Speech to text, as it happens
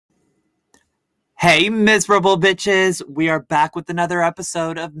Hey, miserable bitches. We are back with another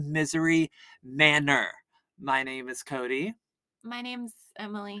episode of Misery Manor. My name is Cody. My name's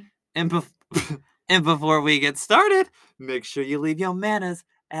Emily. And, and before we get started, make sure you leave your manners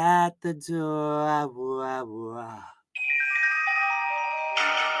at the door.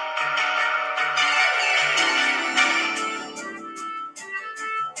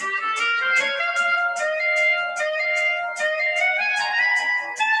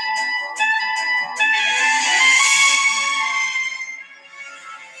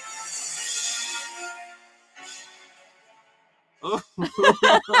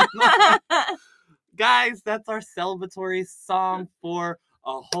 Guys, that's our celebratory song for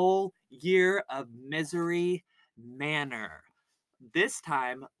a whole year of Misery Manor. This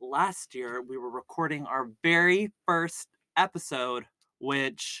time, last year, we were recording our very first episode,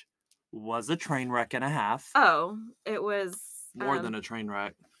 which was a train wreck and a half. Oh, it was... More than a train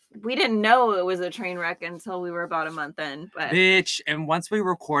wreck. We didn't know it was a train wreck until we were about a month in. But Bitch, and once we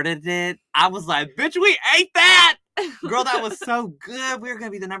recorded it, I was like, bitch, we ate that! Girl, that was so good. We were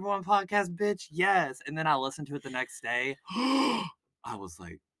going to be the number one podcast, bitch. Yes. And then I listened to it the next day. I was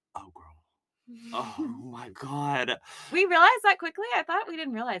like, oh, girl. Oh, my God. We realized that quickly? I thought we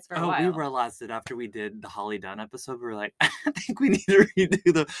didn't realize for a while. We realized it after we did the Holly Dunn episode. We were like, I think we need to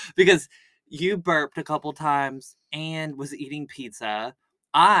redo them. Because you burped a couple times and was eating pizza.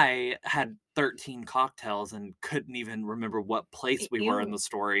 I had 13 cocktails and couldn't even remember what place we were in the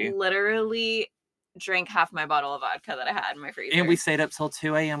story. Literally drank half my bottle of vodka that I had in my freezer. And we stayed up till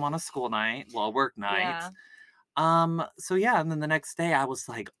 2 a.m. on a school night, well, work night. Yeah. So yeah, and then the next day I was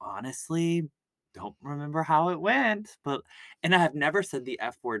like, honestly, don't remember how it went. And I have never said the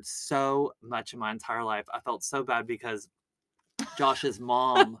F word so much in my entire life. I felt so bad because Josh's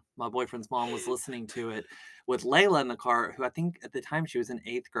mom, my boyfriend's mom, was listening to it with Layla in the car, who I think at the time she was in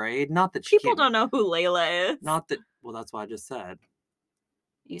 8th grade. Not that people don't know who Layla is. Not that, well, that's what I just said.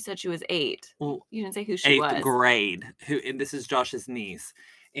 You said she was 8. Well, you didn't say who she was. 8th grade. And this is Josh's niece.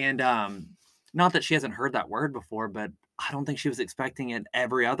 And not that she hasn't heard that word before, but I don't think she was expecting it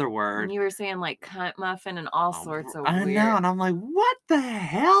every other word. And you were saying like cunt muffin and all sorts of weird. I know, and I'm like, what the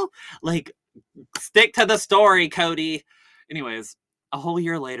hell? Like, stick to the story, Cody. Anyways, a whole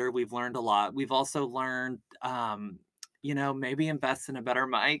year later, we've learned a lot. We've also learned, maybe invest in a better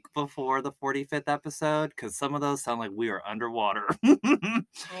mic before the 45th episode, because some of those sound like we are underwater.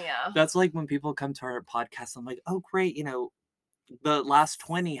 Yeah. That's like when people come to our podcast, I'm like, oh, great, the last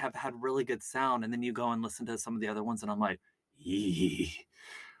 20 have had really good sound, and then you go and listen to some of the other ones, and I'm like, yee.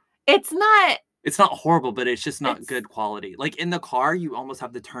 It's not horrible, but it's just not good quality. Like, in the car, you almost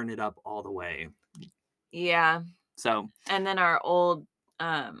have to turn it up all the way. Yeah. So. And then our old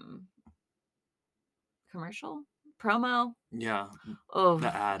commercial promo. Yeah. Oh,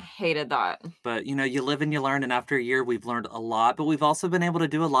 the ad. Hated that. But, you live and you learn, and after a year, we've learned a lot, but we've also been able to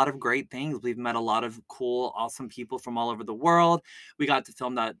do a lot of great things. We've met a lot of cool, awesome people from all over the world. We got to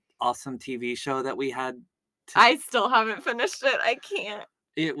film that awesome TV show that we had. I still haven't finished it. I can't.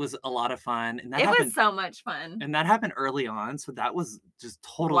 It was a lot of fun. And it was so much fun. And that happened early on, so that was just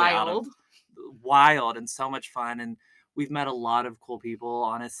totally wild and so much fun. And we've met a lot of cool people,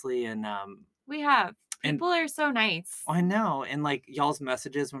 honestly. And we have. People are so nice. I know. And like y'all's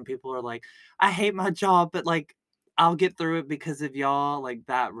messages when people are like, I hate my job, but like I'll get through it because of y'all. Like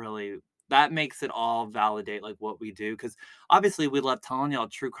that makes it all validate like what we do. Because obviously we love telling y'all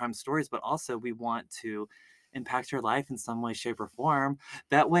true crime stories, but also we want to impact your life in some way, shape, or form.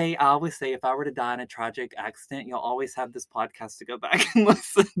 That way, I always say, if I were to die in a tragic accident, you'll always have this podcast to go back and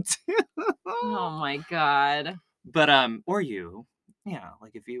listen to. Oh my God. But or you. Yeah,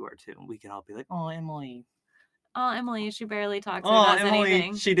 like if you were to, we could all be like, oh, Emily. Oh, Emily, she barely talks or does Emily,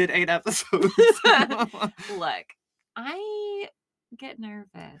 anything. She did 8 episodes. Look, I get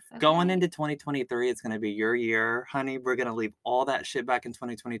nervous. Okay? Going into 2023, it's going to be your year, honey. We're going to leave all that shit back in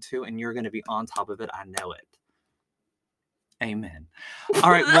 2022, and you're going to be on top of it. I know it. Amen. All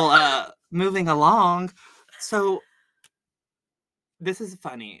right, well, moving along. So, this is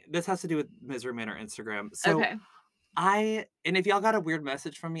funny. This has to do with Misery Manor Instagram. So, okay. And if y'all got a weird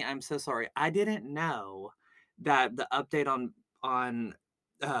message from me, I'm so sorry. I didn't know that the update on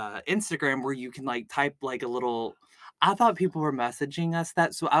Instagram where you can like type like a little, I thought people were messaging us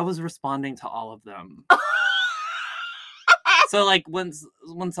that, so I was responding to all of them. So like when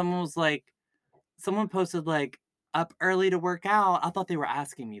someone was like, someone posted like up early to work out, I thought they were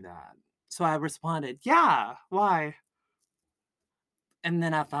asking me that. So I responded, yeah, why? And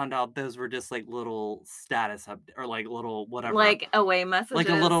then I found out those were just, like, little status or, like, little whatever, Like, away like, a messages?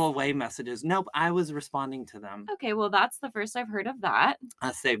 little away messages. Nope, I was responding to them. Okay, well, that's the first I've heard of that.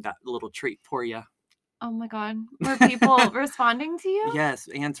 I saved that little treat for you. Oh my god. Were people responding to you? Yes,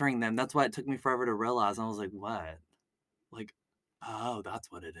 answering them. That's why it took me forever to realize. I was like, "What?" Like, "Oh,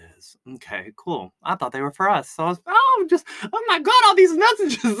 that's what it is. Okay, cool. I thought they were for us." So I was, "Oh my god, all these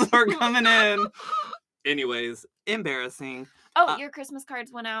messages are coming in." Anyways, embarrassing. Oh, Uh, your Christmas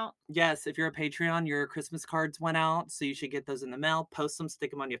cards went out? yes, if you're a Patreon, your Christmas cards went out, so you should get those in the mail, post them, stick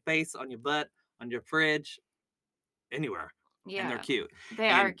them on your face, on your butt, on your fridge, anywhere, and they're Yeah, cute, they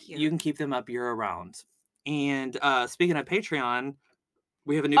are and you cute. can keep them up year-round. And, speaking of Patreon,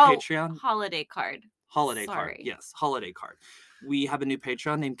 we have a new Oh, Patreon. holiday card. Holiday card, Sorry. yes, holiday card. We have a new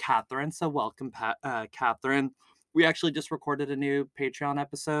Patreon named Catherine, so welcome, Catherine. We actually just recorded a new Patreon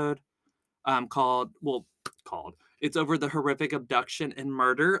episode, called it's over the horrific abduction and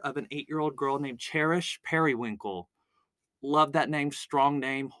murder of an 8-year-old girl named Cherish Periwinkle. Love that name, strong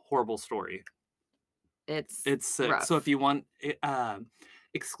name, horrible story. It's It's sick. So if rough. you want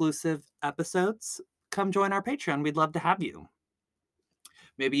exclusive episodes, come join our Patreon. We'd love to have you.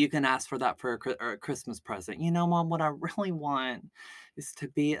 Maybe you can ask for that for a Christmas present. You know, Mom, what I really want is to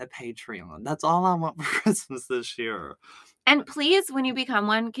be a Patreon. That's all I want for Christmas this year. And please, when you become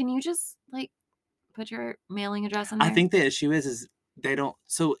one, can you just, like, put your mailing address in I there? think the issue is they don't.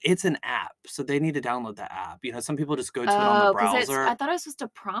 So it's an app, so they need to download the app. You know, some people just go to it on the Oh, because I browser. thought I was supposed to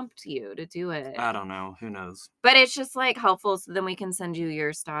prompt you to do it. I don't know. Who knows? But it's just, like, helpful so then we can send you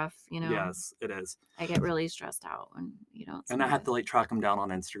your stuff, you know? Yes, it is. I get really stressed out when you don't And I send have it. to like track them down on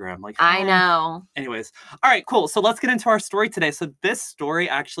Instagram. Like, I know. anyways, all right, cool. So let's get into our story today. So this story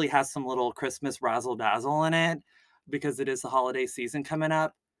actually has some little Christmas razzle dazzle in it because it is the holiday season coming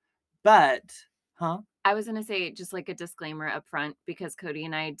up. But, huh? I was gonna say just, like, a disclaimer up front because Cody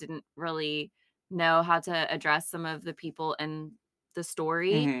and I didn't really know how to address some of the people in the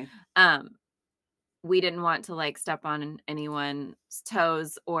story. Hmm. Um, we didn't want to, like, step on anyone's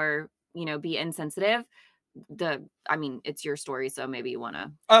toes or, be insensitive. I mean, it's your story, so maybe you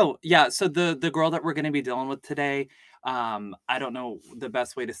wanna. Oh, yeah. So the girl that we're going to be dealing with today, I don't know the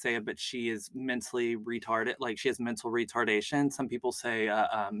best way to say it, but she is mentally retarded. Like she has mental retardation. Some people say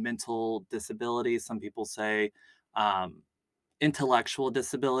mental disability. Some people say um, intellectual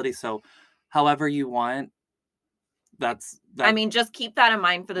disability. So, however you want, that's I that. mean, just keep that in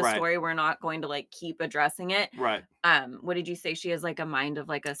mind for the Right, story. We're not going to, like, keep addressing it. right. What did you say? She has, like, a mind of,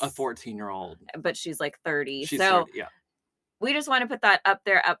 like, A 14-year-old. but she's, like, 30. She's So 30. Yeah. we just wanna put that up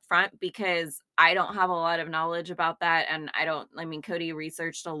there up front because I don't have a lot of knowledge about that, and I mean, Cody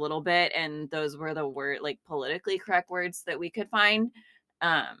researched a little bit, and those were the like, politically correct words that we could find.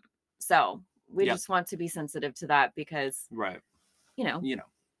 Um, so we Yep. just want to be sensitive to that because, Right. you know You know.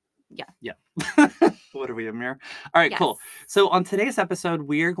 yeah. Yeah. What are we, a mirror? All right, Yes. cool. So on today's episode,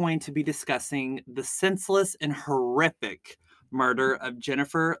 we are going to be discussing the senseless and horrific murder of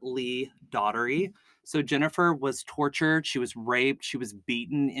Jennifer Lee Daughtery. So Jennifer was tortured, she was raped, she was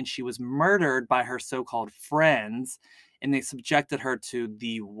beaten, and she was murdered by her so-called friends, and they subjected her to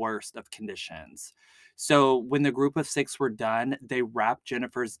the worst of conditions. So when the group of six were done, they wrapped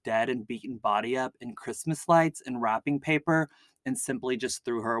Jennifer's dead and beaten body up in Christmas lights and wrapping paper and simply just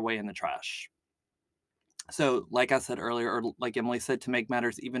threw her away in the trash. So, like I said earlier, or like Emily said, to make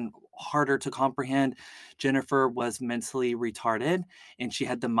matters even harder to comprehend, Jennifer was mentally retarded and she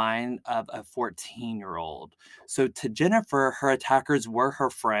had the mind of a 14-year-old. So, to Jennifer, her attackers were her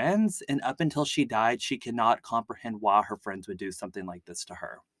friends. And up until she died, she could not comprehend why her friends would do something like this to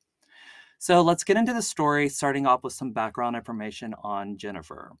her. So, let's get into the story, starting off with some background information on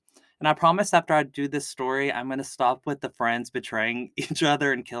Jennifer. And I promise after I do this story, I'm going to stop with the friends betraying each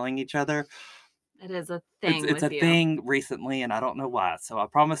other and killing each other. It is a It's thing it's with a you. thing recently, and I don't know why. So I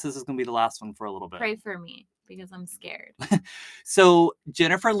promise this is gonna be the last one for a little bit. Pray for me because I'm scared. So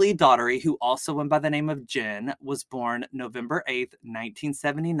Jennifer Lee Daughtery, who also went by the name of Jen, was born November 8th,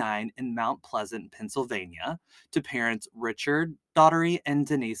 1979 in Mount Pleasant, Pennsylvania, to parents Richard Daughtery and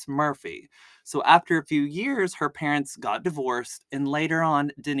Denise Murphy. So after a few years, her parents got divorced, and later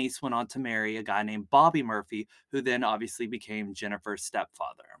on, Denise went on to marry a guy named Bobby Murphy, who then obviously became Jennifer's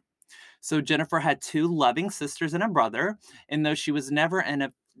stepfather. So Jennifer had two loving sisters and a brother, and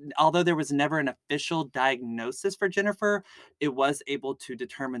although there was never an official diagnosis for Jennifer, it was able to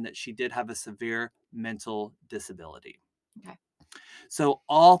determine that she did have a severe mental disability. Okay. So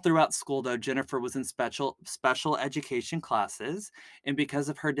all throughout school though, Jennifer was in special education classes, and because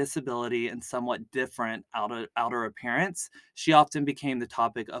of her disability and somewhat different outer appearance, she often became the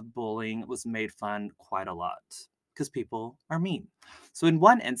topic of bullying, was made fun quite a lot. because people are mean. So, in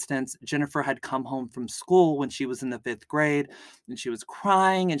one instance, Jennifer had come home from school when she was in the 5th grade and she was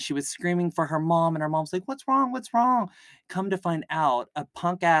crying and she was screaming for her mom. And her mom's like, "What's wrong? What's wrong?" Come to find out, a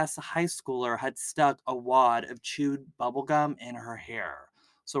punk ass high schooler had stuck a wad of chewed bubblegum in her hair.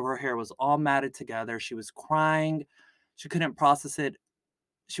 So, her hair was all matted together. She was crying. She couldn't process it.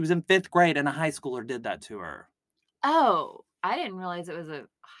 She was in 5th grade and a high schooler did that to her. Oh, I didn't realize it was a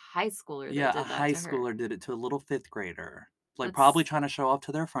high schooler that Yeah, a did that high to her. schooler did it to a little 5th grader, like, probably That's trying to show off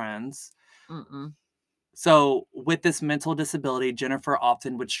to their friends. mm-mm. So, with this mental disability, Jennifer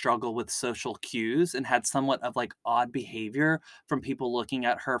often would struggle with social cues and had somewhat of like odd behavior from people looking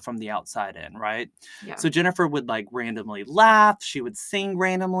at her from the outside in, right? Yeah. So, Jennifer would like randomly laugh, she would sing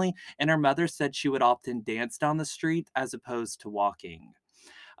randomly, and her mother said she would often dance down the street as opposed to walking.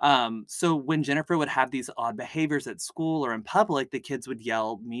 So when Jennifer would have these odd behaviors at school or in public, the kids would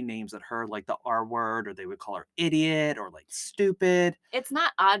yell mean names at her, like the R word, or they would call her idiot or like stupid. It's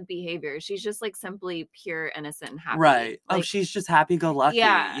not odd behavior. She's just like simply pure, innocent, and happy. Right. Oh, Like, she's just happy go lucky.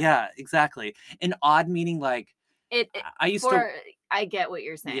 yeah, Yeah, exactly. And odd meaning like it I used to for I get what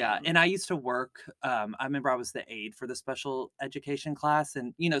you're yeah, saying. and I used to work, I remember I was the aide for the special education class,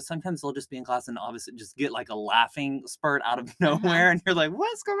 and, sometimes they'll just be in class and obviously just get, like, a laughing spurt out of Uh-huh. nowhere, and you're like,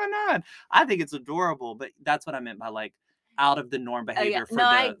 "What's going on?" I think it's adorable, but that's what I meant by, like, out of the norm Oh yeah. behavior No, for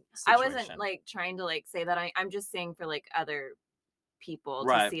the I wasn't situation. like trying to like say that. I'm just saying for like other people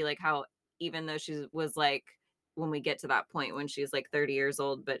to Right. see like how even though she was like when we get to that point when she's like 30 years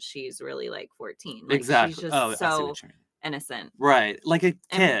old, but she's really like 14. Like she's Exactly. just Oh, I see so what you mean. innocent. Right, like a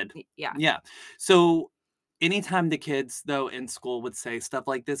And kid. yeah. Yeah. So, anytime the kids, though, in school would say stuff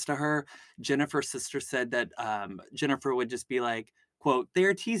like this to her, Jennifer's sister said that, Jennifer would just be like, quote,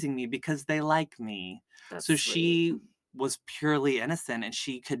 "They're teasing me because they like me." That's So sweet. she was purely innocent, and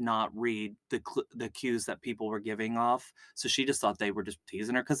she could not read the cues that people were giving off, so she just thought they were just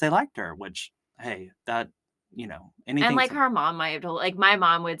teasing her because they liked her, which, hey, that, And anything like to her mom might have told like my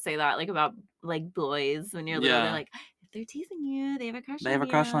mom would say that like about like boys when you're little. They're yeah. like, if they're teasing you, they have a crush They have on a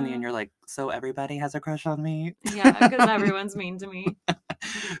crush on you, and you. you're like, "So everybody has a crush on me?" Yeah, because everyone's mean to me.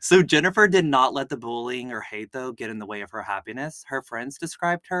 So Jennifer did not let the bullying or hate, though, get in the way of her happiness. Her friends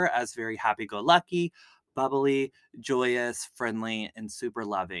described her as very happy-go-lucky, bubbly, joyous, friendly, and super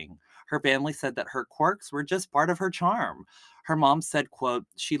loving. Her family said that her quirks were just part of her charm. Her mom said, quote,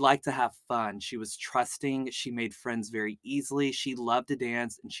 "She liked to have fun. She was trusting. She made friends very easily. She loved to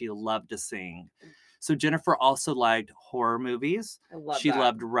dance and she loved to sing." So Jennifer also liked horror movies. I love She that.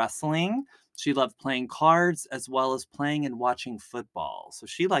 loved wrestling. She loved playing cards as well as playing and watching football. So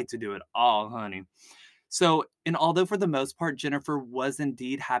she liked to do it all, honey. So, and although for the most part Jennifer was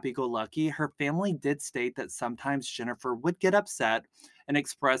indeed happy go lucky, her family did state that sometimes Jennifer would get upset and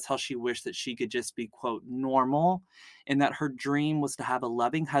express how she wished that she could just be, quote, normal, and that her dream was to have a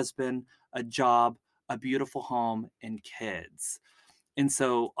loving husband, a job, a beautiful home, and kids. And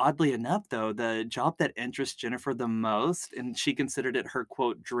so, oddly enough, though, the job that interests Jennifer the most, and she considered it her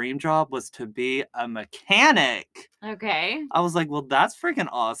quote dream job, was to be a mechanic. Okay. I was like, well, that's freaking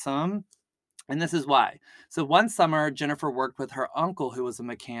awesome. And this is why. So one summer, Jennifer worked with her uncle, who was a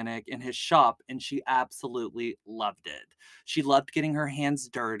mechanic, in his shop, and she absolutely loved it. She loved getting her hands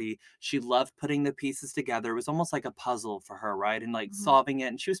dirty. She loved putting the pieces together. It was almost like a puzzle for her, right? And like Mhm. solving it.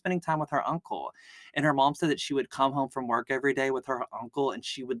 And she was spending time with her uncle. And her mom said that she would come home from work every day with her uncle and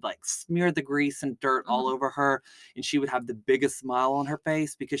she would like smear the grease and dirt all Mhm. over her. And she would have the biggest smile on her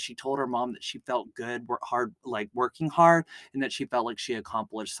face because she told her mom that she felt good, hard, like working hard, and that she felt like she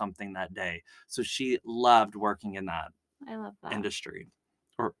accomplished something that day. So she loved working in that I love that. industry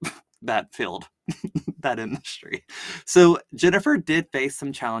or that field, that industry. So Jennifer did face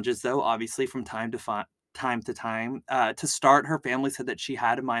some challenges, though, obviously, from time to time. To start, her family said that she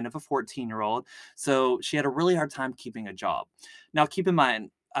had a mind of a 14-year-old. So she had a really hard time keeping a job. Now, keep in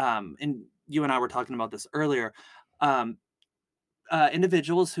mind, and you and I were talking about this earlier. Um,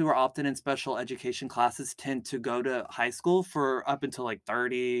 Individuals who are often in special education classes tend to go to high school for up until like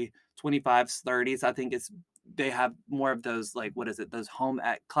 30, 25, 30s. I think it's they have more of those like what is it? Those home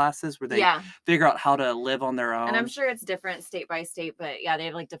ec classes where they Yeah. figure out how to live on their And I'm own. sure it's different state by state, but yeah, they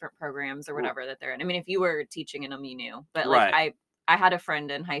have like different programs or R- whatever that they're in. I mean, if you were teaching in them, you knew. But like Right. I had a friend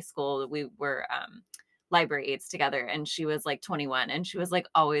in high school that we were library aides together and she was like 21 and she was like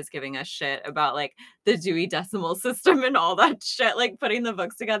always giving us shit about like the Dewey Decimal System and all that shit, like putting the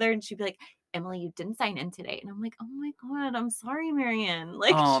books together and she'd be like, Emily, you didn't sign in today. And I'm like, oh my God, I'm sorry, Marianne.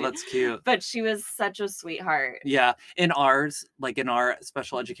 Like Oh, that's cute. but she was such a sweetheart. Yeah, in ours, like, in our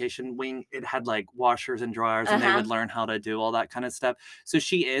special education wing, it had, like, washers and dryers, and they Uh-huh. would learn how to do all that kinda stuff. So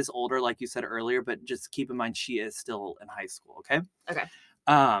she is older, like you said earlier, but just keep in mind she is still in high school, okay? Okay.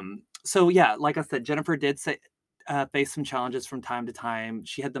 So yeah, like I said, Jennifer did say face some challenges from time to time.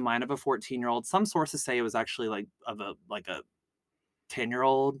 She had the mind of a 14-year-old. Some sources say it was actually, like a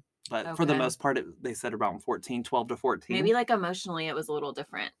 10-year-old, but for the Okay. most part, they said around 14, 12 to 14. Maybe like emotionally it was a little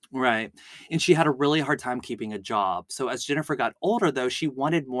different. Right. And she had a really hard time keeping a job. So as Jennifer got older, though, she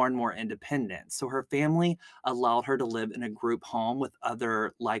wanted more and more independence. So her family allowed her to live in a group home with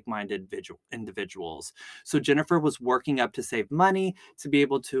other like-minded individuals. So Jennifer was working up to save money to be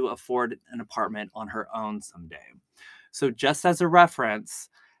able to afford an apartment on her own someday. So just as a reference,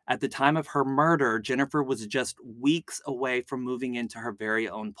 at the time of her murder, Jennifer was just weeks away from moving into her very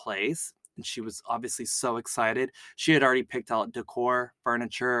own place. And she was obviously so excited. She had already picked out decor,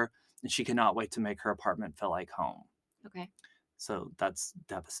 furniture, and she cannot wait to make her apartment feel like home. Okay. So that's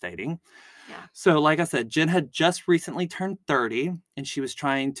devastating. Yeah. So, like I said, Jen had just recently turned 30 and she was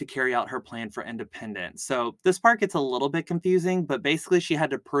trying to carry out her plan for independence. So, this part gets a little bit confusing, but basically, she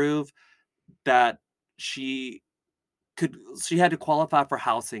had to prove that she she had to qualify for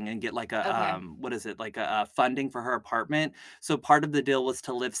housing and get like a Okay. what is it, like a funding for her apartment. So part of the deal was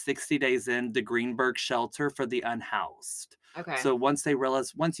to live 60 days in the Greenberg shelter for the unhoused. Okay. So once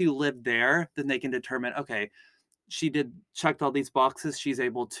you live there, then they can determine, okay, she did checked all these boxes, she's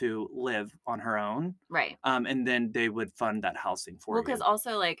able to live on her own. Right. And then they would fund that housing for Well, because you.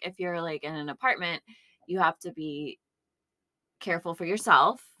 also like if you're like in an apartment, you have to be careful for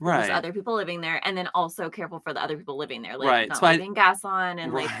yourself. There's Right. other people living there, and then also careful for the other people living there, like Right. not leaving gas on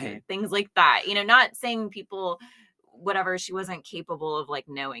and like Right. things like that. Not saying people whatever she wasn't capable of like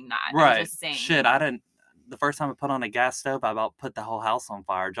knowing that. I'm Right. just saying. Shit, I didn't the first time I put on a gas stove, I about put the whole house on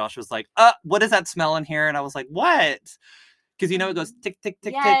fire. Josh was like, what is that smell in here?" And I was like, "What?" Because it goes tick, tick,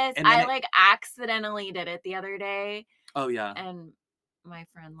 tick, tick, Yes, and then I it like accidentally did it the other day Oh, yeah. and my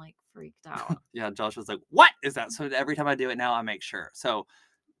friend like freaked out. Yeah, Josh was like, "What is that?" So every time I do it now, I make sure. So,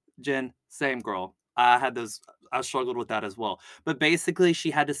 Jen, same girl. I struggled with that as well. But basically,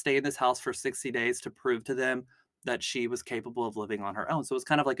 she had to stay in this house for 60 days to prove to them that she was capable of living on her own. So it was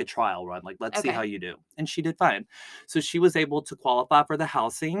kind of like a trial run. Like, let's see how Okay. you do. And she did fine. So she was able to qualify for the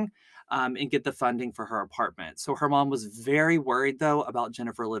housing and get the funding for her apartment. So her mom was very worried, though, about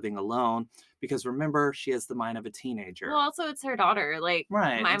Jennifer living alone because remember, she has the mind of a Well, teenager. also it's her daughter. Like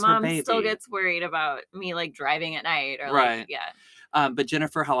Right. my It's her mom still baby. gets worried about me like driving at night or like Right. yeah. But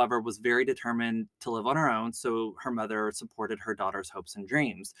Jennifer, however, was very determined to live on her own, so her mother supported her daughter's hopes and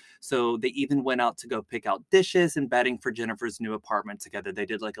dreams. So they even went out to go pick out dishes and bedding for Jennifer's new apartment together. They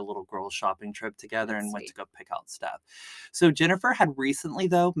did like a little girl shopping trip together That's and went to sweet. go pick out stuff. So Jennifer had recently,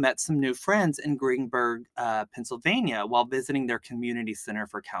 though, met some new friends in Greenberg, Pennsylvania, while visiting their community center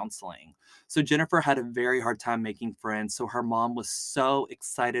for counseling. So Jennifer had a very hard time making friends. So her mom was so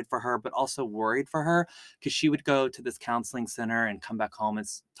excited for her, but also worried for her because she would go to this counseling center and come back home and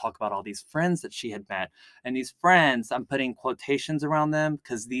talk about all these friends that she had met. And these friends, I'm putting quotations around them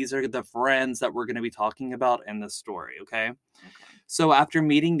because these are the friends that we're going to be talking about in the story, okay? Okay. So after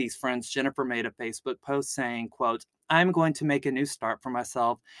meeting these friends, Jennifer made a Facebook post saying, quote, "I'm going to make a new start for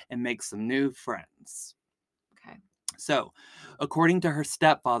myself and make some new friends." Okay. So, according to her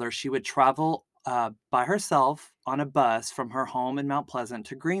stepfather, she would travel by herself on a bus from her home in Mount Pleasant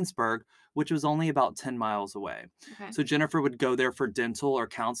to Greensburg, which was only about 10 miles away. Okay. So, Jennifer would go there for dental or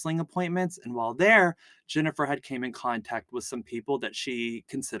counseling appointments. And while there, Jennifer had came in contact with some people that she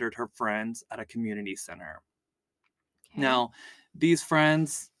considered her friends at a community center. Okay. Now, these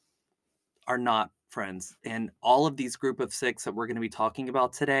friends are not friends. And all of these group of six that we're going to be talking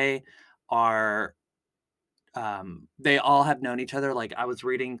about today are they all have known each other. Like I was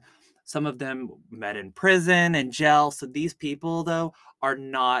reading, some of them met in prison and jail. So these people though are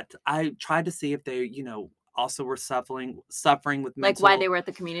not. I tried to see if they, also were suffering with Like why they mental. were at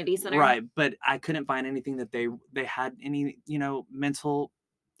the community center? Right, but I couldn't find anything that they had any mental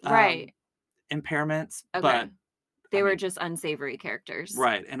um Right. impairments. But Okay. I They were mean, just unsavory characters.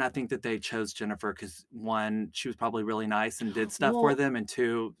 right, and I think that they chose Jennifer because one, she was probably really nice and did stuff for Well, them, and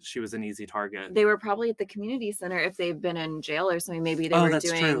two, she was an easy target. they were probably at the community center if they've been in jail or something. Maybe they Oh, were that's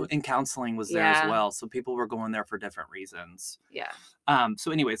true, doing and counseling was there as yeah. well, so people were going there for different reasons. Yeah.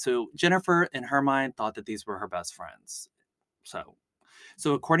 So anyway, so Jennifer, in her mind, thought that these were her best friends.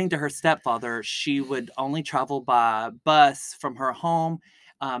 So according to her stepfather, she would only travel by bus from her home,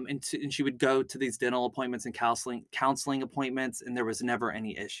 and she would go to these dental appointments and counseling appointments, and there was never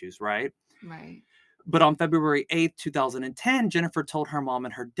any issues, right? Right. But on February 8th, 2010, Jennifer told her mom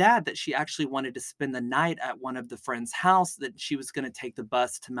and her dad that she actually wanted to spend the night at one of the friends' house, that she was going to take the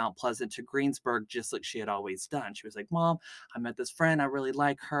bus to Mount Pleasant to Greensburg, just like she had always done. She was like, Mom, I met this friend. I really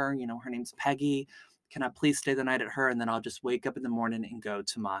like her. Her name's Peggy. Can I please stay the night at her? And then I'll just wake up in the morning and go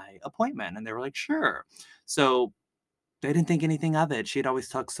to my appointment. And they were like, sure. So they didn't think anything of it. She had always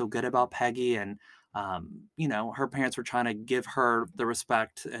talked so good about Peggy, and her parents were trying to give her the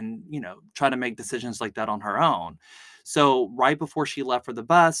respect and, try to make decisions like that on her own. So right before she left for the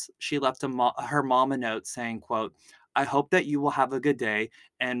bus, she left her mom a note saying, quote, I hope that you will have a good day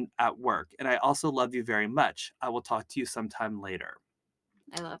and at work. And I also love you very much. I will talk to you sometime later.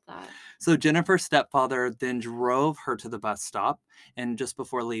 I love that. So Jennifer's stepfather then drove her to the bus stop, and just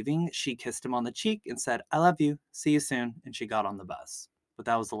before leaving, she kissed him on the cheek and said, I love you. See you soon. And she got on the bus. But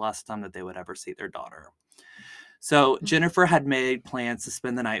that was the last time that they would ever see their daughter. So Jennifer had made plans to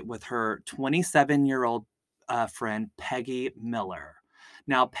spend the night with her 27-year-old friend, Peggy Miller.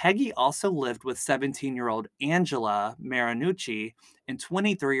 Now, Peggy also lived with 17-year-old Angela Marinucci and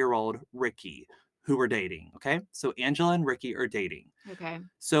 23-year-old Ricky, who were dating. Okay. So Angela and Ricky are dating. Okay.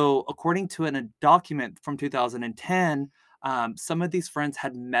 So according to a document from 2010, some of these friends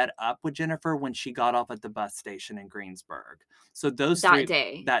had met up with Jennifer when she got off at the bus station in Greensburg. So That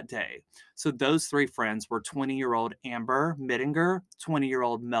day. that day. So those three friends were 20-year-old Amber Mittinger,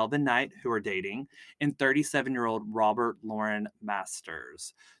 20-year-old Melvin Knight, who are dating, and 37-year-old Robert Lauren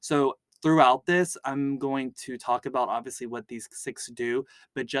Masters. So throughout this, I'm going to talk about obviously what these six do,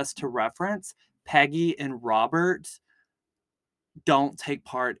 but just to reference, Peggy and Robert don't take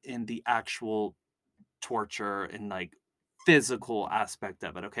part in the actual torture and like physical aspect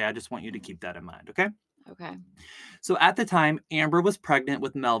of it. Okay. I just want you to keep that in mind. Okay. Okay. So at the time, Amber was pregnant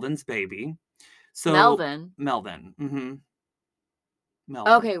with Melvin's baby. So Melvin. Melvin. Mm-hmm.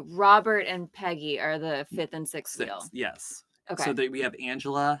 Melvin. Okay, Robert and Peggy are the fifth and sixth wheel. Yes. Okay. So we have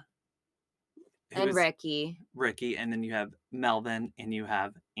Angela and Ricky. Ricky, and then you have Melvin, and you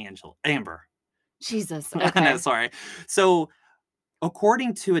have Amber. Jesus. Okay. Okay. No, sorry. So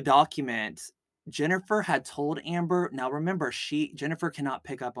according to a document, Jennifer had told Amber, now remember, Jennifer cannot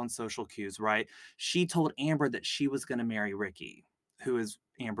pick up on social cues, right? She told Amber that she was going to marry Ricky, who is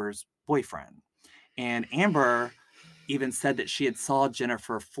Amber's boyfriend. And Amber even said that she had saw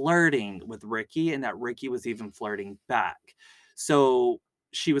Jennifer flirting with Ricky and that Ricky was even flirting back. So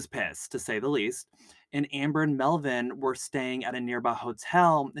she was pissed, to say the least. And Amber and Melvin were staying at a nearby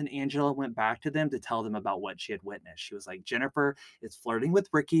hotel, and Angela went back to them to tell them about what she had witnessed. She was like, Jennifer is flirting with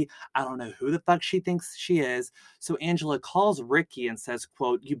Ricky. I don't know who the fuck she thinks she is. So Angela calls Ricky and says,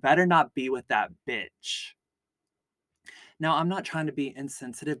 quote, you better not be with that bitch. Now, I'm not trying to be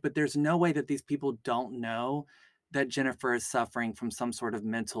insensitive, but there's no way that these people don't know that Jennifer is suffering from some sort of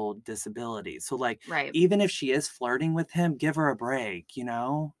mental disability. So, like, Right. even if she is flirting with him, give her a break, you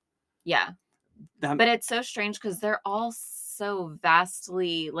know? Yeah. But it's so strange because they're all so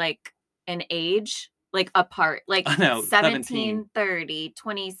vastly like in age, like apart, like I know, 17, 30,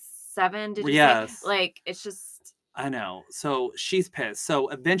 27. Did you say? Yes. Like, it's just. I know. So she's pissed. So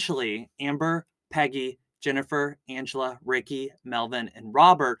eventually, Amber, Peggy, Jennifer, Angela, Ricky, Melvin, and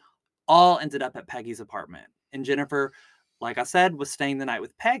Robert all ended up at Peggy's apartment. And Jennifer, like I said, was staying the night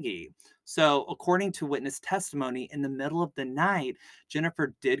with Peggy. So, according to witness testimony, in the middle of the night,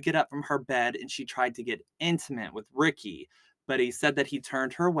 Jennifer did get up from her bed and she tried to get intimate with Ricky. But he said that he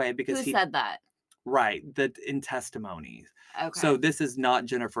turned her away because Who said that? Right, in testimony. Okay. So this is not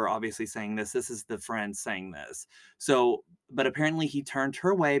Jennifer obviously saying this. This is the friend saying this. So, but apparently he turned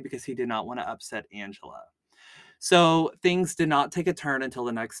her away because he did not want to upset Angela. So things did not take a turn until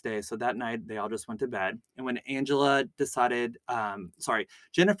the next day. So that night they all just went to bed. And when Jennifer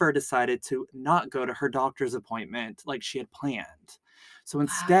decided to not go to her doctor's appointment like she had planned. So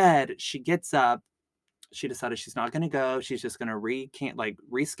instead, she gets up. She decided she's not going to go. She's just going to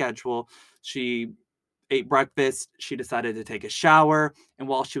reschedule. She ate breakfast. She decided to take a shower. And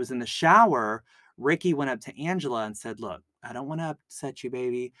while she was in the shower, Ricky went up to Angela and said, look, I don't want to upset you,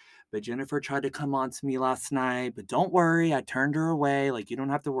 baby, but Jennifer tried to come on to me last night, but don't worry. I turned her away. Like, you don't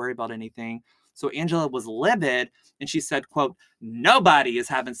have to worry about anything. So Angela was livid and she said, quote, nobody is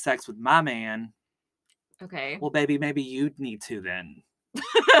having sex with my man. Okay. Well, baby, maybe you need to then.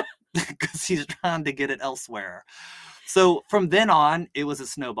 Because he's trying to get it elsewhere. So from then on, it was a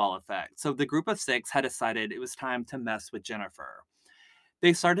snowball effect. So the group of six had decided it was time to mess with Jennifer.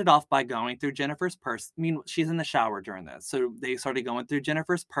 They started off by going through Jennifer's purse. I mean, she's in the shower during this. So they started going through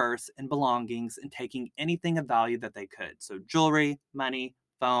Jennifer's purse and belongings and taking anything of value that they could. So jewelry, money,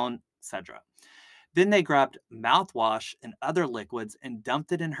 phone, etc. Then they grabbed mouthwash and other liquids and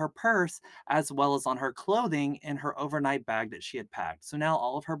dumped it in her purse, as well as on her clothing and her overnight bag that she had packed. So now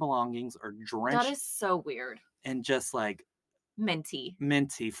all of her belongings are That drenched is so weird. in just like Minty.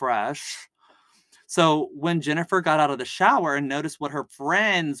 minty fresh. So when Jennifer got out of the shower and noticed what her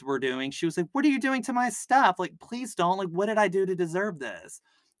friends were doing, she was like, "What are you doing to my stuff? Like, please don't. Like, what did I do to deserve this?"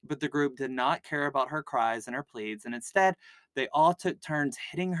 But the group did not care about her cries and her pleads, and instead, they all took turns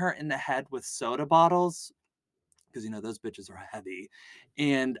hitting her in the head with soda bottles because those bitches are heavy,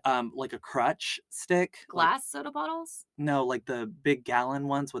 and like a crutch stick, like Glass soda bottles? no, like the big gallon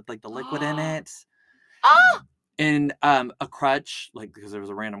ones with like the liquid in Oh! it. And a crutch, like because there was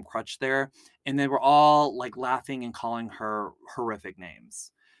a random crutch there, and they were all like laughing and calling her horrific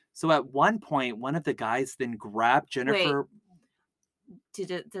names. So at one point, one of the guys then grabbed Wait, Jennifer.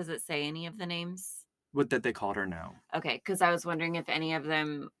 does it say any of the names? What that they called her now? Okay, because I was wondering if any of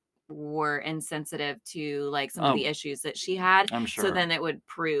them were insensitive to like some of Oh, the issues that she had. I'm So sure then it would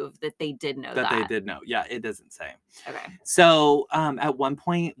prove that they did know that they that. did know. Yeah, it doesn't say. Okay. So at one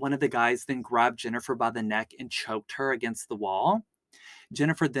point, one of the guys then grabbed Jennifer by the neck and choked her against the wall.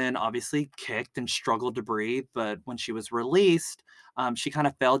 Jennifer then obviously kicked and struggled to breathe, but when she was released, she kind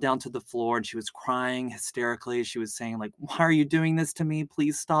of fell down to the floor and she was crying hysterically. She was saying, like, "Why are you doing this to me?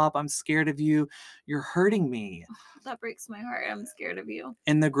 Please stop. I'm scared of you. You're hurting me." That breaks my heart. I'm scared of you.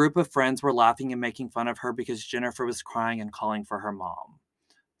 And the group of friends were laughing and making fun of her because Jennifer was crying and calling for her mom.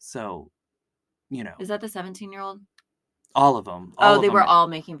 So, Is that the 17-year-old? all of them. Oh, All of they them were make all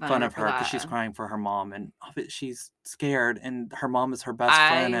making fun fun of her of for her because she's that. crying for her mom, and she's scared, and her mom is her best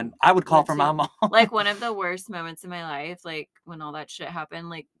friend, and I would call would for my too. mom. Like one of the worst moments in my life, like when all that shit happened,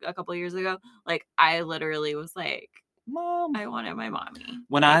 like a couple years ago, like I literally was like, Mom. I wanted my mommy.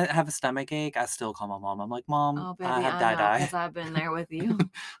 When Like, I have a stomach ache, I still call my mom. I'm like, "Mom, oh I baby, have I know die-die." because I've been there with you. I'm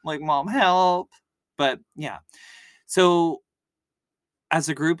like, "Mom, help." But yeah. So as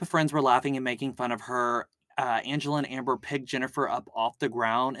a group of friends were laughing and making fun of her, Angela and Amber picked Jennifer up off the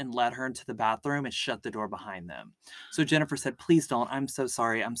ground and led her into the bathroom and shut the door behind them. So Jennifer said, "Please don't. I'm so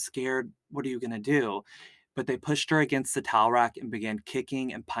sorry. I'm scared. What are you going to do?" But they pushed her against the towel rack and began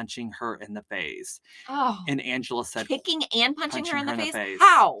kicking and punching her in the face. Oh, And Angela said, kicking and punching her punching in her the in the face? face.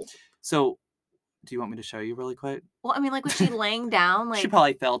 How? So, do you want me to show you really quick? Well, I mean, like, was she laying down? She Like,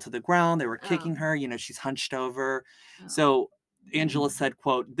 probably fell to the ground. They were oh, kicking her. She's hunched over. oh. So Angela said,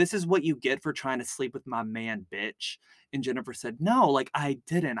 quote, "This is what you get for trying to sleep with my man, bitch." And Jennifer said, "No, like I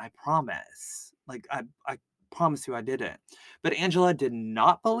didn't. I promise. Like I promise you I didn't." But Angela did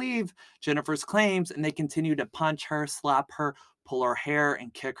not believe Jennifer's claims, and they continued to punch her, slap her, pull her hair,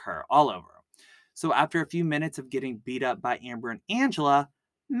 and kick her all over. So after a few minutes of getting beat up by Amber and Angela,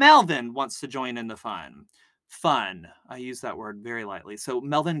 Melvin wants to join in the fun. Fun. I use that word very lightly. So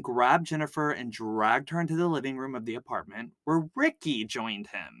Melvin grabbed Jennifer and dragged her into the living room of the apartment, where Ricky joined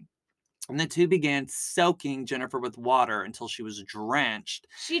him. And the two began soaking Jennifer with water until she was drenched.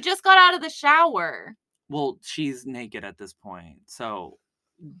 She just got out of the shower. Well, she's naked at this point. So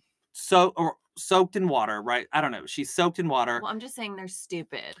or soaked in water, right? I don't know. She's soaked in water. Well, I'm just saying they're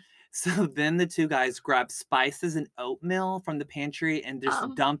stupid. So then the two guys grabbed spices and oatmeal from the pantry and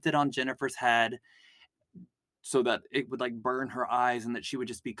just dumped it on Jennifer's head so that it would like burn her eyes and that she would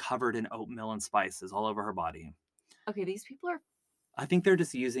just be covered in oatmeal and spices all over her body. Okay, these people are I think they're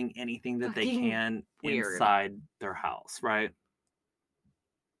just using anything that they fucking can weird. inside their house, right?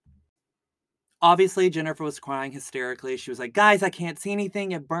 Obviously, Jennifer was crying hysterically. She was like, "Guys, I can't see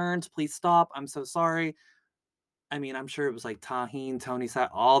anything. It burns. Please stop. I'm so sorry." I mean, I'm sure it was like tahine, Tony sat,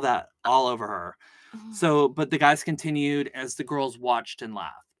 all that, all over her. So, but the guys continued as the girls watched and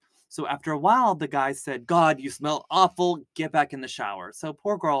laughed. So after a while, the guys said, "God, you smell awful. Get back in the shower." So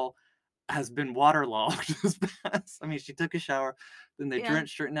poor girl has been waterlogged. I mean, she took a shower, then they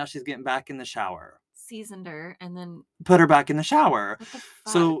drenched her, and now she's getting back in the shower. Seasoned her and then put her back in the shower. What the fuck?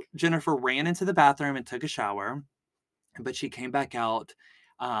 So Jennifer ran into the bathroom and took a shower, but she came back out.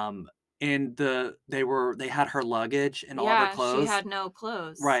 And they had her luggage and all of her clothes. She had no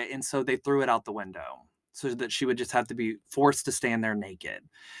clothes. Right. And so they threw it out the window so that she would just have to be forced to stand there naked.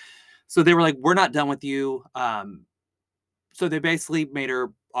 So they were like, "We're not done with you." So they basically made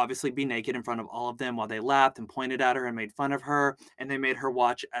her obviously be naked in front of all of them while they laughed and pointed at her and made fun of her. And they made her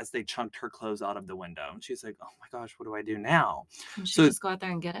watch as they chunked her clothes out of the window. And she's like, "Oh my gosh, what do I do now?" Can she just go out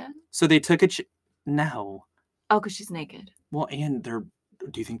there and get it? So they took no. Oh, because she's naked. Well, and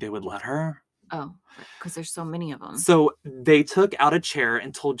do you think they would let her? Oh, because there's so many of them. So they took out a chair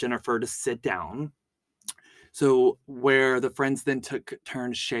and told Jennifer to sit down. So where the friends then took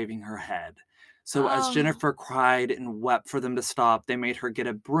turns shaving her head. So as Oh. Jennifer cried and wept for them to stop, they made her get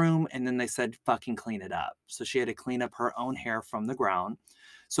a broom and then they said, fucking clean it up. So she had to clean up her own hair from the ground.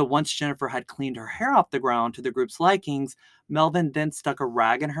 So once Jennifer had cleaned her hair off the ground to the group's likings, Melvin then stuck a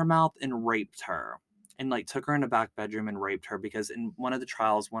rag in her mouth and raped her. And like took her in the back bedroom and raped her because in one of the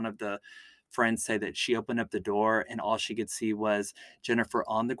trials, one of the friends say that she opened up the door and all she could see was Jennifer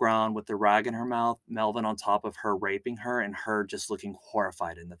on the ground with the rag in her mouth, Melvin on top of her raping her, and her just looking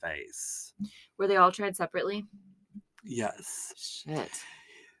horrified in the face. Were they all tried separately? Yes. Shit.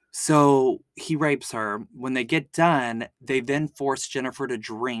 So he rapes her. When they get done, they then force Jennifer to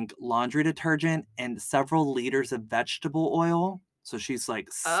drink laundry detergent and several liters of vegetable oil. So she's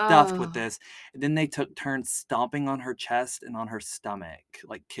like stuffed with Oh. this. And then they took turns stomping on her chest and on her stomach,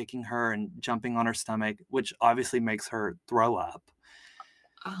 like kicking her and jumping on her stomach, which obviously makes her throw up.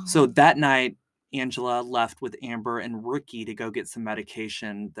 So Oh. that night, Angela left with Amber and Ricky to go get some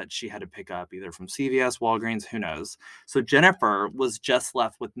medication that she had to pick up, either from CVS, Walgreens, who knows. So Jennifer was just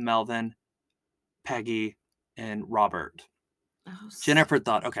left with Melvin, Peggy, and Robert. Oh, Jennifer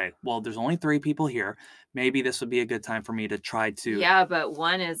thought, okay, well, there's only 3 people here. Maybe this would be a good time for me to try to. yeah, but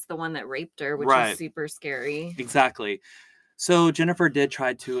one is the one that raped her, which is Right, super scary. exactly. So Jennifer did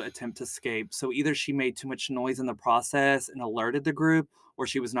try to attempt to escape. So either she made too much noise in the process and alerted the group, or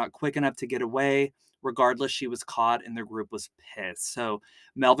she was not quick enough to get away. Regardless, she was caught and the group was pissed. So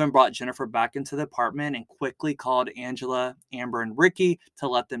Melvin brought Jennifer back into the apartment and quickly called Angela, Amber, and Ricky to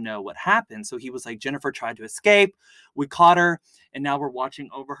let them know what happened. So he was like, Jennifer tried to escape. We caught her and now we're watching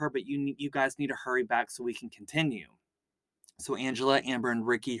over her, but you guys need to hurry back so we can continue. So Angela, Amber, and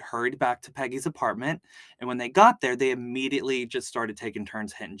Ricky hurried back to Peggy's apartment. And when they got there, they immediately just started taking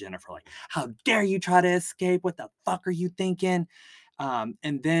turns hitting Jennifer, like, how dare you try to escape? What the fuck are you thinking?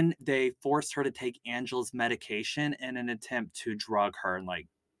 And then they forced her to take Angela's medication in an attempt to drug her and like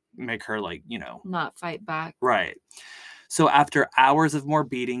make her like, Not fight back. right. So after hours of more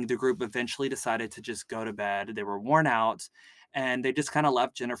beating, the group eventually decided to just go to bed. They were worn out and they just kind of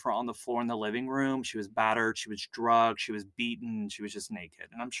left Jennifer on the floor in the living room. She was battered, she was drugged, she was beaten, she was just naked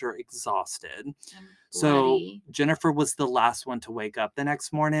and I'm sure exhausted. And So bloody. Jennifer was the last one to wake up the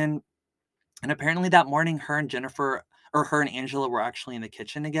next morning. And apparently that morning, her and Angela were actually in the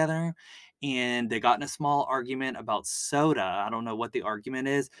kitchen together and they got in a small argument about soda. I don't know what the argument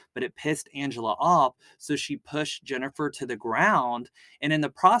is, but it pissed Angela off. So she pushed Jennifer to the ground. And in the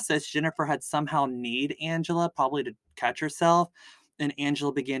process, Jennifer had somehow kneed Angela, probably to catch herself. And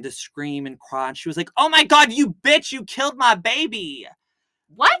Angela began to scream and cry. And she was like, oh my God, you bitch, you killed my baby.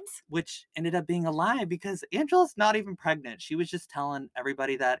 What? Which ended up being a lie because Angela's not even pregnant. She was just telling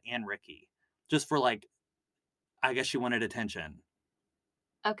everybody that and Ricky. Just for like, I guess she wanted attention.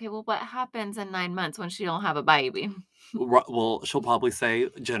 Okay, well, what happens in 9 months when she don't have a baby? Well, she'll probably say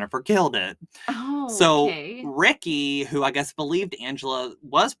Jennifer killed it. Oh, So okay. Ricky, who I guess believed Angela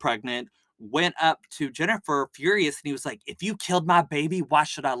was pregnant, went up to Jennifer furious and he was like, if you killed my baby, why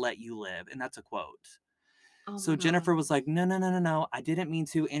should I let you live? And that's a quote. Oh So my Jennifer god. was like, no, no, no, no, no. I didn't mean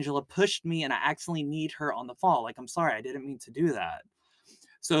to. Angela pushed me and I accidentally kneed her on the fall. Like, I'm sorry. I didn't mean to do that.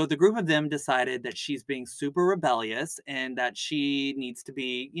 So the group of them decided that she's being super rebellious and that she needs to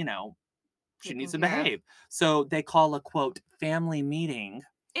be, she needs Taken to care of. behave. So they call a quote family meeting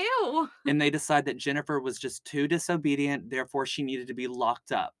Ew. and they decide that Jennifer was just too disobedient, therefore she needed to be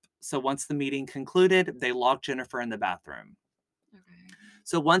locked up. So once the meeting concluded, they locked Jennifer in the bathroom. Okay.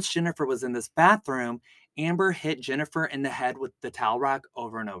 So once Jennifer was in this bathroom, Amber hit Jennifer in the head with the towel rack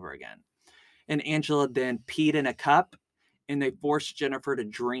over and over again. And Angela then peed in a cup and they forced Jennifer to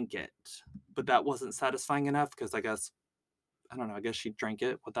drink it. But that wasn't satisfying enough because I don't know, I guess she drank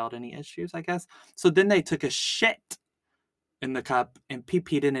it without any issues, I guess. So then they took a shit in the cup and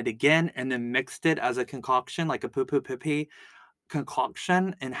pee-peed in it again and then mixed it as a concoction, like a poo-poo-pee-pee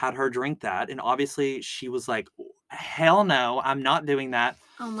concoction and had her drink that. And obviously she was like, hell no, I'm not doing that.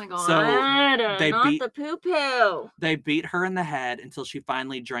 Oh my So god. they Not beat the poo poo. they beat her in the head until she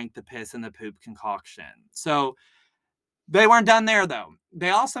finally drank the piss and the poop concoction. So they weren't done there though.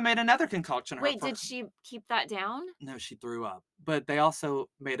 They also made another concoction of her Wait, for did she keep that down? no, she threw up. But they also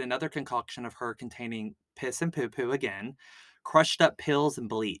made another concoction of her containing piss and poo poo again, crushed up pills and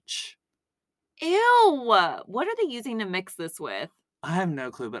bleach. Ew. What are they using to mix this with? I have no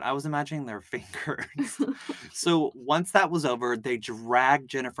clue, but I was imagining their fingers. So once that was over, they dragged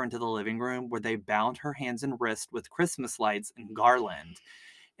Jennifer into the living room where they bound her hands and wrists with Christmas lights and garland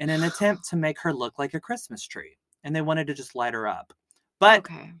in an attempt to make her look like a Christmas tree. And they wanted to just light her up. But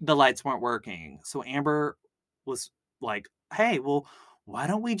Okay. the lights weren't working. So Amber was like, hey, well, why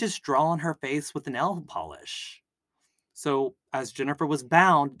don't we just draw on her face with nail polish? So, as Jennifer was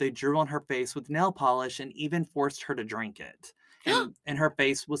bound, they drew on her face with nail polish and even forced her to drink it. And her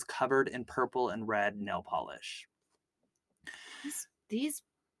face was covered in purple and red nail polish. These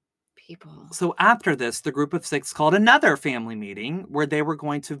people. So, after this, the group of six called another family meeting where they were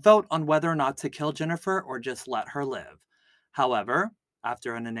going to vote on whether or not to kill Jennifer or just let her live. However,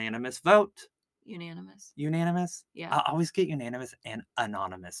 after an unanimous vote, Unanimous. unanimous? Yeah. I always get unanimous and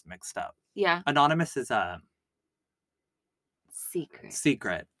anonymous mixed up. Yeah. Anonymous is a Secret.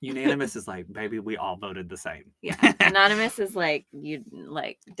 secret. Unanimous is like, baby, we all voted the same. Yeah. Anonymous is like you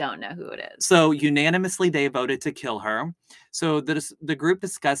like don't know who it is. So unanimously, they voted to kill her. So the group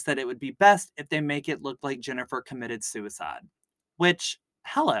discussed that it would be best if they make it look like Jennifer committed suicide. Which,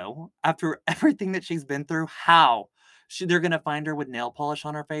 hello, after everything that she's been through, how? They're going to find her with nail polish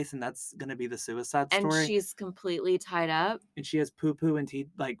on her face, and that's going to be the suicide And story? she's completely tied up. And she has poo-poo and teeth,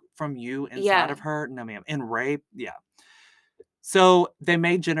 like, from you inside Yeah. of her? No, ma'am. And rape? Yeah. So they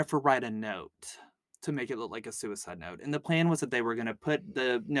made Jennifer write a note to make it look like a suicide note. And the plan was that they were going to put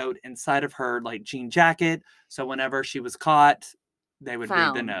the note inside of her like jean jacket. So whenever she was caught, they would read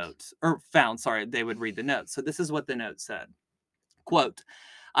the Found. note. Or found, sorry, they would read the note. So this is what the note said. Quote,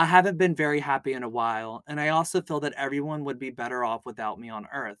 I haven't been very happy in a while, and I also feel that everyone would be better off without me on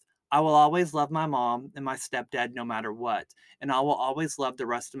earth. I will always love my mom and my stepdad no matter what, and I will always love the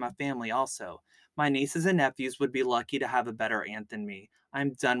rest of my family also. My nieces and nephews would be lucky to have a better aunt than me.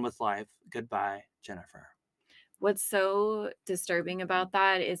 I'm done with life. Goodbye, Jennifer. What's so disturbing about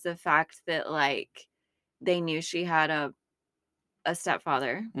that is the fact that like they knew she had a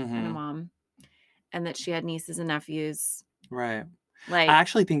stepfather and a Mm-hmm. mom, and that she had nieces and nephews. Right. Like, I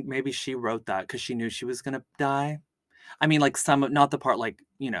actually think maybe she wrote that because she knew she was going to die. I mean, like not the part like,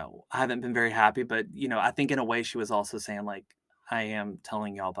 I haven't been very happy, but, I think in a way she was also saying like, I am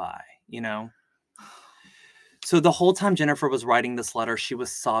telling y'all bye. So the whole time Jennifer was writing this letter, she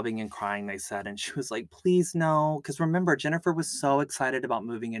was sobbing and crying, they said. And she was like, please no. Because remember, Jennifer was so excited about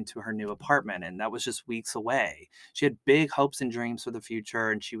moving into her new apartment, and that was just weeks away. She had big hopes and dreams for the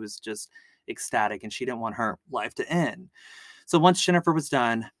future, and she was just ecstatic, and she didn't want her life to end. So once Jennifer was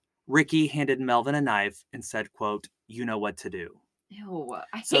done, Ricky handed Melvin a knife and said, quote, you know what to do. ew,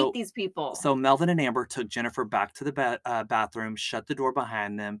 I hate So- these people. So Melvin and Amber took Jennifer back to the bathroom, shut the door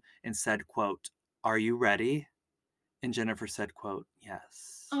behind them, and said, quote, are you ready? And Jennifer said, quote,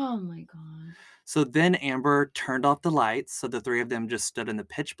 yes. Oh my God. So then Amber turned off the lights, so the three of them just stood in the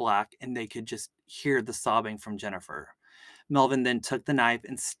pitch black, and they could just hear the sobbing from Jennifer. Melvin then took the knife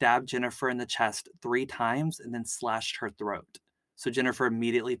and stabbed Jennifer in the chest 3 times and then slashed her throat. So Jennifer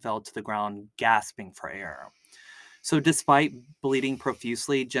immediately fell to the ground, gasping for air. So despite bleeding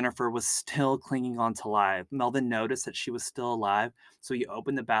profusely, Jennifer was still clinging on to life. Melvin noticed that she was still alive, so he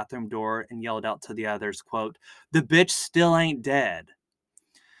opened the bathroom door and yelled out to the others, quote, the bitch still ain't dead.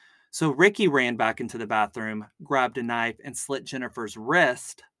 So Ricky ran back into the bathroom, grabbed a knife, and slit Jennifer's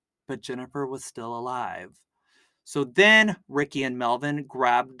wrist, but Jennifer was still alive. So then Ricky and Melvin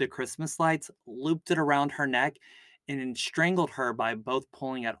grabbed the Christmas lights, looped it around her neck, and then strangled her by both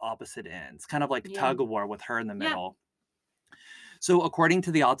pulling at opposite ends, kind of like Yeah. tug of war with her in the Yeah. middle. So according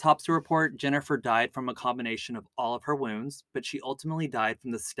to the autopsy report, Jennifer died from a combination of all of her wounds, but she ultimately died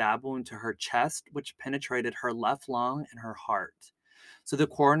from the stab wound to her chest, which penetrated her left lung and her heart. So the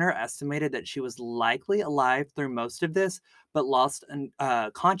coroner estimated that she was likely alive through most of this, but lost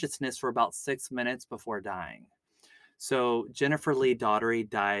consciousness for about 6 minutes before dying. So Jennifer Lee Daughtery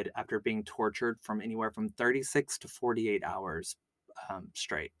died after being tortured from anywhere from 36 to 48 hours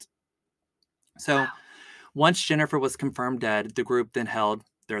straight. So Wow. once Jennifer was confirmed dead, the group then held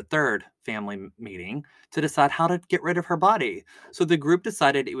their third family meeting to decide how to get rid of her body. So the group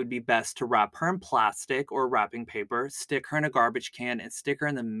decided it would be best to wrap her in plastic or wrapping paper, stick her in a garbage can, and stick her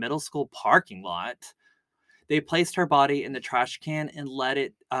in the middle school parking lot. They placed her body in the trash can and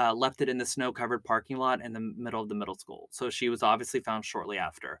left it in the snow-covered parking lot in the middle of the middle school. So she was obviously found shortly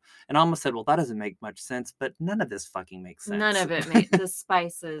after. And I almost said, well, that doesn't make much sense, but none of this fucking makes sense. None of it made the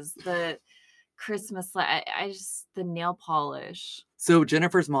spices, the Christmas I just the nail polish. So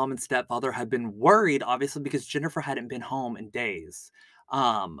Jennifer's mom and stepfather had been worried, obviously, because Jennifer hadn't been home in days.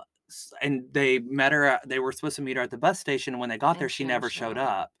 And they met her. They were supposed to meet her at the bus station. And when they got there, And she she never didn't show showed up.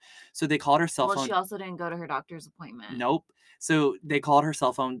 up. So they called her cell Well, phone. she also didn't go to her doctor's appointment. Nope. So they called her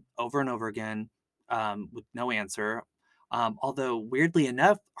cell phone over and over again with no answer. Although weirdly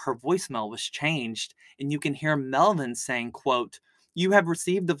enough, her voicemail was changed, and you can hear Melvin saying, quote, you have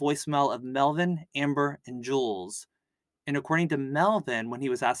received the voicemail of Melvin, Amber, and Jules. And according to Melvin, when he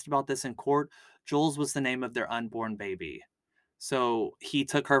was asked about this in court, Jules was the name of their unborn baby. So he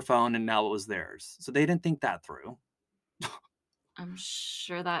took her phone and now it was theirs. So they didn't think that through. I'm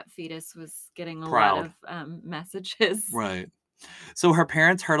sure that fetus was getting a lot Proud. of, messages. Right. So her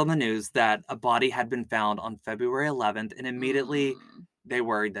parents heard on the news that a body had been found on February 11th, and immediately Mm. they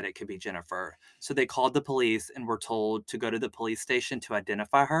worried that it could be Jennifer. So they called the police and were told to go to the police station to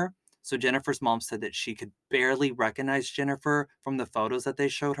identify her. So Jennifer's mom said that she could barely recognize Jennifer from the photos that they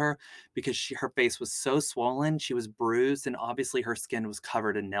showed her because her face was so swollen, she was bruised, and obviously her skin was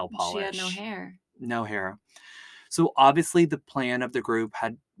covered in nail She had no polish. hair. No hair. So obviously the plan of the group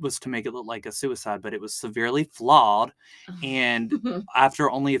was to make it look like a suicide, but it was severely flawed. And after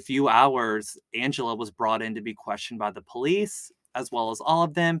only a few hours, Angela was brought in to be questioned by the police, as well as all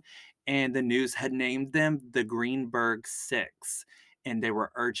of them. And the news had named them the Greenberg Six. And they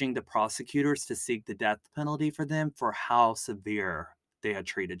were urging the prosecutors to seek the death penalty for them for how severe they had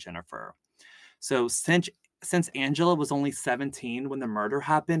treated Jennifer. So since Angela was only 17 when the murder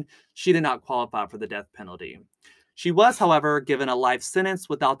happened, she did not qualify for the death penalty. She was, however, given a life sentence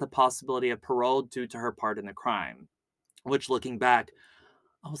without the possibility of parole due to her part in the crime. Which, looking back,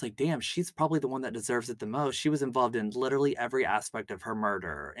 I was like, damn, she's probably the one that deserves it the most. She was involved in literally every aspect of her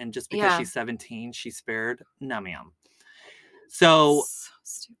murder. And just because Yeah. she's 17, she's spared? No, ma'am. So So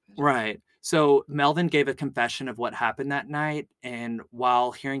stupid. right. So Melvin gave a confession of what happened that night. And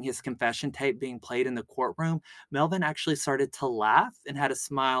while hearing his confession tape being played in the courtroom, Melvin actually started to laugh and had a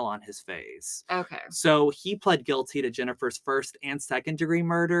smile on his face. Okay. So he pled guilty to Jennifer's first and second degree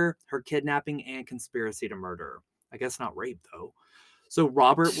murder, her kidnapping, and conspiracy to murder. I guess not rape, though. So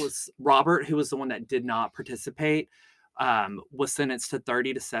Robert, who was the one that did not participate, was sentenced to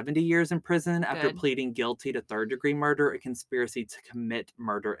 30 to 70 years in prison after Good. pleading guilty to third degree murder and conspiracy to commit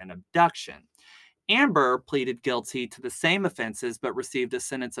murder and abduction. Amber pleaded guilty to the same offenses but received a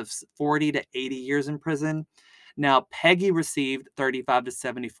sentence of 40 to 80 years in prison. Now, Peggy received 35 to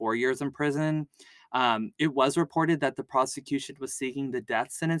 74 years in prison. It was reported that the prosecution was seeking the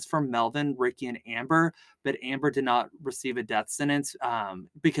death sentence for Melvin, Ricky, and Amber, but Amber did not receive a death sentence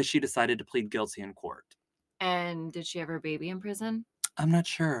because she decided to plead guilty in court. And did she have her baby in prison? I'm not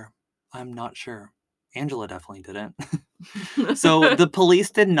sure. I'm not sure. Angela definitely didn't. So the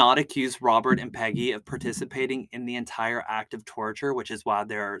police did not accuse Robert and Peggy of participating in the entire act of torture, which is why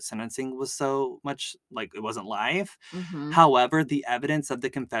their sentencing was so much like it wasn't live. Mhm. However, the evidence of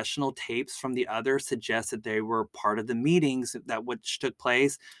the confessional tapes from the others suggests that they were part of the meetings that which took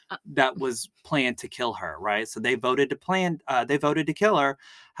place Uh, that was planned to kill her, right? So they voted to kill her.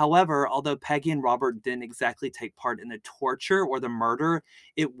 However, although Peggy and Robert didn't exactly take part in the torture or the murder,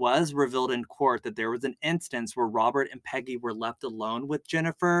 it was revealed in court that there was an instance where Robert and Peggy were left alone with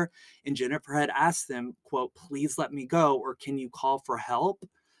Jennifer, and Jennifer had asked them, quote, please let me go, or can you call for help?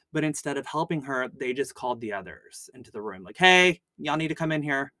 But instead of helping her, they just called the others into the room, like, hey, y'all need to come in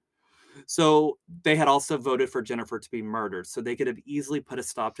here. So they had also voted for Jennifer to be murdered. So they could have easily put a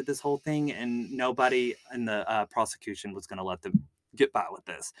stop to this whole thing, and nobody in the prosecution was going to let them get by with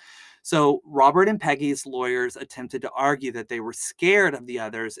this. So Robert and Peggy's lawyers attempted to argue that they were scared of the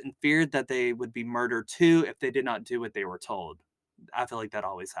others and feared that they would be murdered too if they did not do what they were told. I feel like that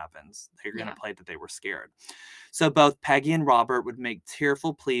always happens. They're going to yeah. play that they were scared. So both Peggy and Robert would make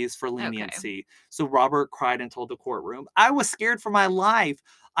tearful pleas for Okay. leniency. So Robert cried and told the courtroom, I was scared for my life.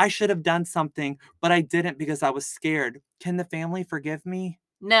 I should have done something, but I didn't because I was scared. Can the family forgive me?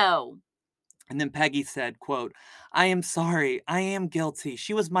 No. And then Peggy said, quote, I am sorry. I am guilty.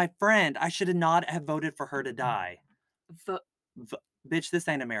 She was my friend. I should not have voted for her to die. Vo Bitch, this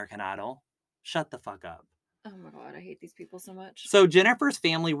ain't American Idol. Shut the fuck up. Oh my god, I hate these people so much. So Jennifer's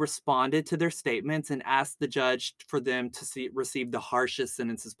family responded to their statements and asked the judge for them to receive the harshest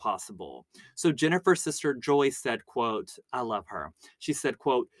sentences possible. So Jennifer's sister Joy said, quote, I love her. She said,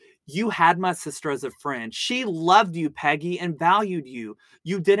 quote, you had my sister as a friend. She loved you, Peggy, and valued you.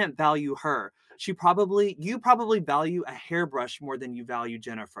 You didn't value her. You probably value a hairbrush more than you value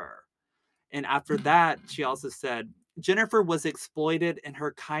Jennifer. And after that, she also said, Jennifer was exploited, and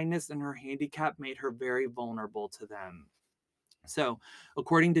her kindness and her handicap made her very vulnerable to them. So,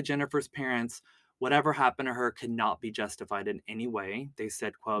 according to Jennifer's parents, whatever happened to her could not be justified in any way. They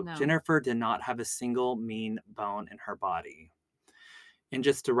said, quote, No. Jennifer did not have a single mean bone in her body. And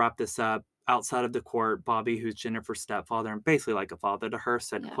just to wrap this up, outside of the court, Bobby, who's Jennifer's stepfather and basically like a father to her,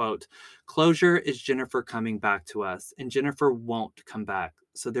 said, Yeah. quote, closure is Jennifer coming back to us, and Jennifer won't come back,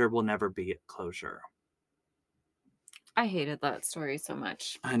 so there will never be closure. I hated that story so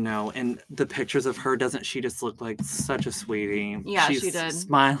much. I know, and the pictures of her, doesn't she just look like such a sweetie? Yeah, she's she did.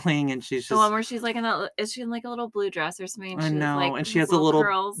 smiling, and she's The one just, where she's like in that is she in like a little blue dress or something? I She has like know, and she has a little little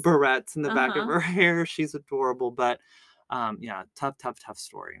curls. barrettes in the back of Uh-huh. her hair. She's adorable, but tough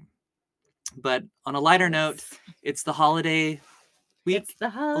story. But on a lighter note, Yes. it's the holiday It's week, the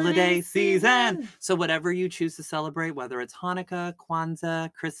holiday holiday season. season. So whatever you choose to celebrate, whether it's Hanukkah,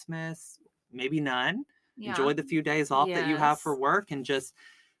 Kwanzaa, Christmas, maybe none, Yeah. enjoy the few days off that you have for Yes. work and just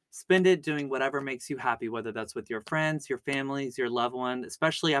spend it doing whatever makes you happy, whether that's with your friends, your families, your loved one,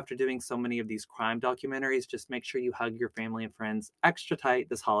 especially after doing so many of these crime documentaries. Just make sure you hug your family and friends extra tight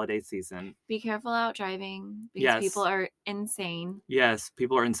this holiday season. Be careful out driving because people Yes. are insane. Yes,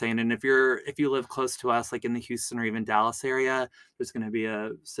 people are insane. And if you live close to us, like in the Houston or even Dallas area, there's going to be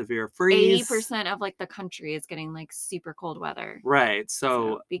a severe freeze. 80% of like the country is getting like super cold weather. Right.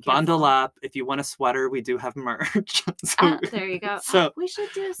 So So be bundle careful. up. If you want a sweater, we do have merch. There you go. So We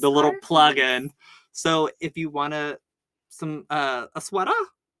should do the little plug scarfies. in. So if you want a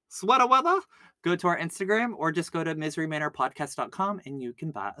sweater weather, go to our Instagram or just go to miserymanorpodcast.com and you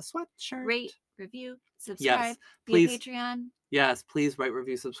can buy a sweatshirt. Rate, review, subscribe, Yes, be a please. Patreon. Yes, please rate,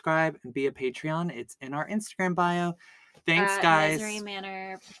 review, subscribe, and be a Patreon. It's in our Instagram bio. Thanks, At Misery guys.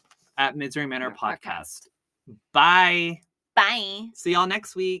 Manor At Misery Manor Podcast. Podcast. Bye. Bye. See y'all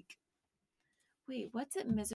next week. Wait, what's it? Misery